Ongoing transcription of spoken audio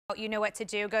you know what to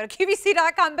do. Go to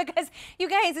QVC.com because you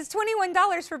guys, it's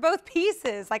 $21 for both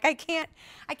pieces. Like I can't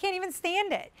even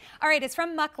stand it. All right, it's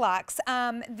from MUK LUKS.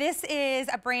 This is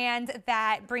a brand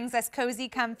that brings us cozy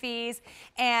comfies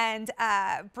and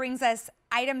brings us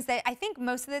items that I think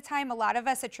most of the time a lot of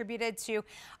us attributed to,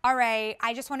 all right,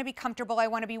 I just want to be comfortable, I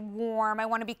want to be warm, I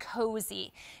want to be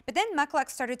cozy. But then MUK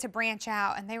LUKS started to branch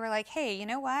out and they were like, hey, you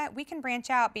know what? We can branch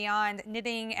out beyond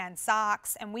knitting and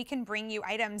socks and we can bring you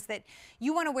items that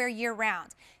you want to wear year round.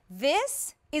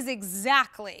 This is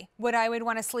exactly what I would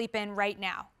want to sleep in right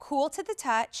now. Cool to the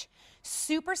touch,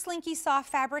 super slinky soft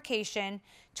fabrication,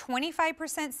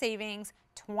 25% savings,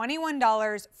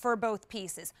 $21 for both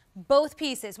pieces. Both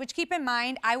pieces, which keep in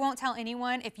mind, I won't tell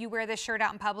anyone if you wear this shirt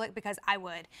out in public because I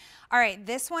would. All right,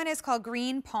 this one is called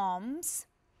Green Palms.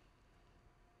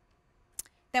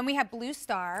 Then we have Blue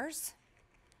Stars,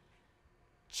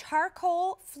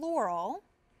 Charcoal Floral,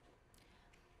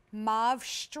 Mauve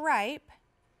Stripe,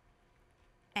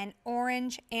 and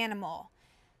Orange Animal.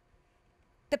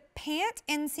 The pant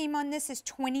inseam on this is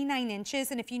 29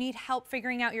 inches, and if you need help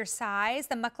figuring out your size,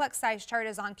 the MUK LUKS size chart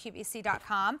is on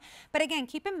QVC.com. But again,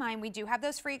 keep in mind, we do have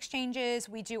those free exchanges.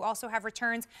 We do also have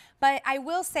returns, but I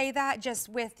will say that just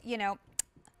with, you know,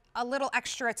 a little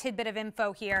extra tidbit of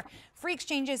info here. Free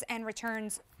exchanges and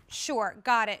returns, sure,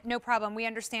 got it, no problem, we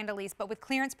understand, Elise, but with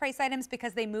clearance price items,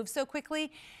 because they move so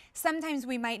quickly, sometimes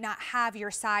we might not have your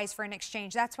size for an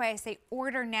exchange. That's why I say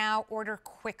order now, order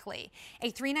quickly. A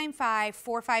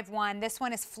 $395,451, this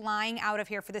one is flying out of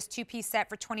here for this two-piece set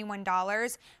for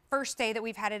 $21. First day that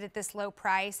we've had it at this low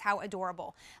price, how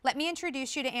adorable. Let me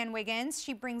introduce you to Ann Wiggins.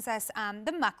 She brings us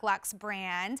the MUK LUKS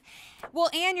brand. Well,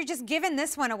 Ann, you're just giving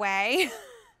this one away.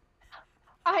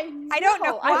 I know. I don't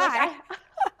know why.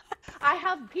 I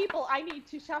have people I need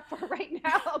to shop for right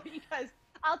now because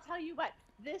I'll tell you what,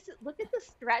 look at the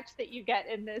stretch that you get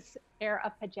in this pair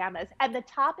of pajamas. And the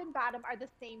top and bottom are the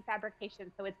same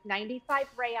fabrication. So it's 95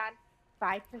 rayon,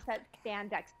 5%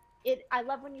 spandex. I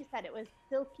love when you said it was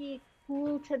silky,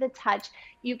 cool to the touch.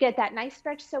 You get that nice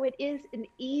stretch. So it is an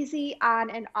easy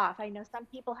on and off. I know some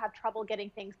people have trouble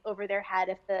getting things over their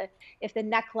head if the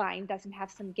neckline doesn't have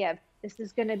some give. This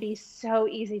is going to be so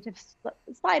easy to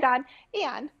slide on.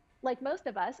 And like most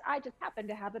of us, I just happen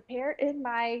to have a pair in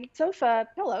my sofa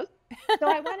pillows. So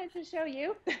I wanted to show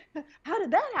you, how did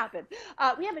that happen?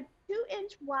 We have a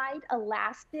 2-inch wide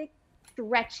elastic,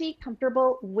 stretchy,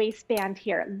 comfortable waistband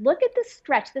here. Look at the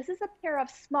stretch. This is a pair of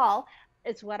small.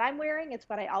 It's what I'm wearing. It's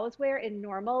what I always wear in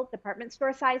normal department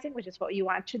store sizing, which is what you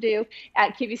want to do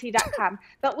at QVC.com.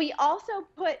 But we also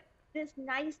put this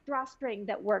nice drawstring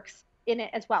that works in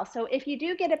it as well. So if you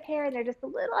do get a pair and they're just a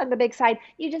little on the big side,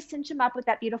 you just cinch them up with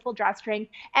that beautiful drawstring.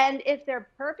 And if they're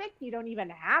perfect, you don't even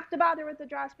have to bother with the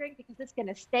drawstring because it's going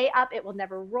to stay up. It will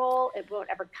never roll. It won't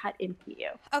ever cut into you.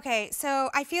 Okay, so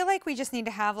I feel like we just need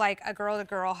to have like a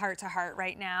girl-to-girl, heart-to-heart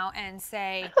right now and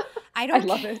say, I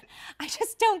love it. I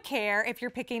just don't care if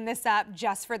you're picking this up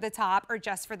just for the top or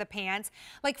just for the pants.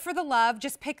 Like for the love,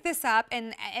 just pick this up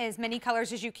in as many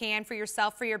colors as you can for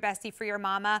yourself, for your bestie, for your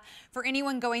mama, for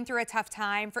anyone going through a tough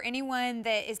time, for anyone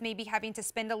that is maybe having to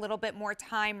spend a little bit more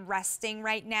time resting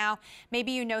right now.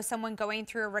 Maybe you know someone going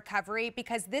through a recovery,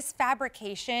 because this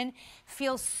fabrication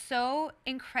feels so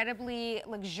incredibly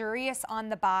luxurious on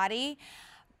the body.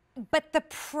 But the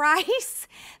price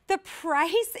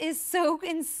is so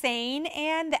insane,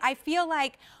 and I feel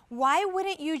like, why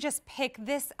wouldn't you just pick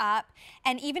this up?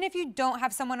 And even if you don't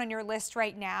have someone on your list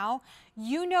right now,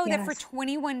 you know that for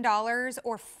 $21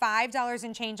 or $5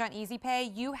 and change on Easy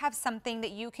Pay, you have something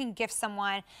that you can gift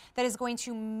someone that is going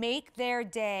to make their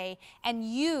day, and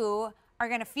you are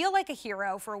going to feel like a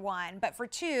hero for one, but for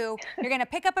two, you're going to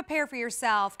pick up a pair for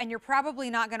yourself and you're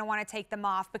probably not going to want to take them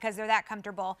off because they're that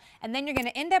comfortable. And then you're going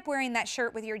to end up wearing that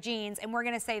shirt with your jeans, and we're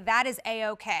going to say that is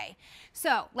A-okay.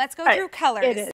 So let's go through colors.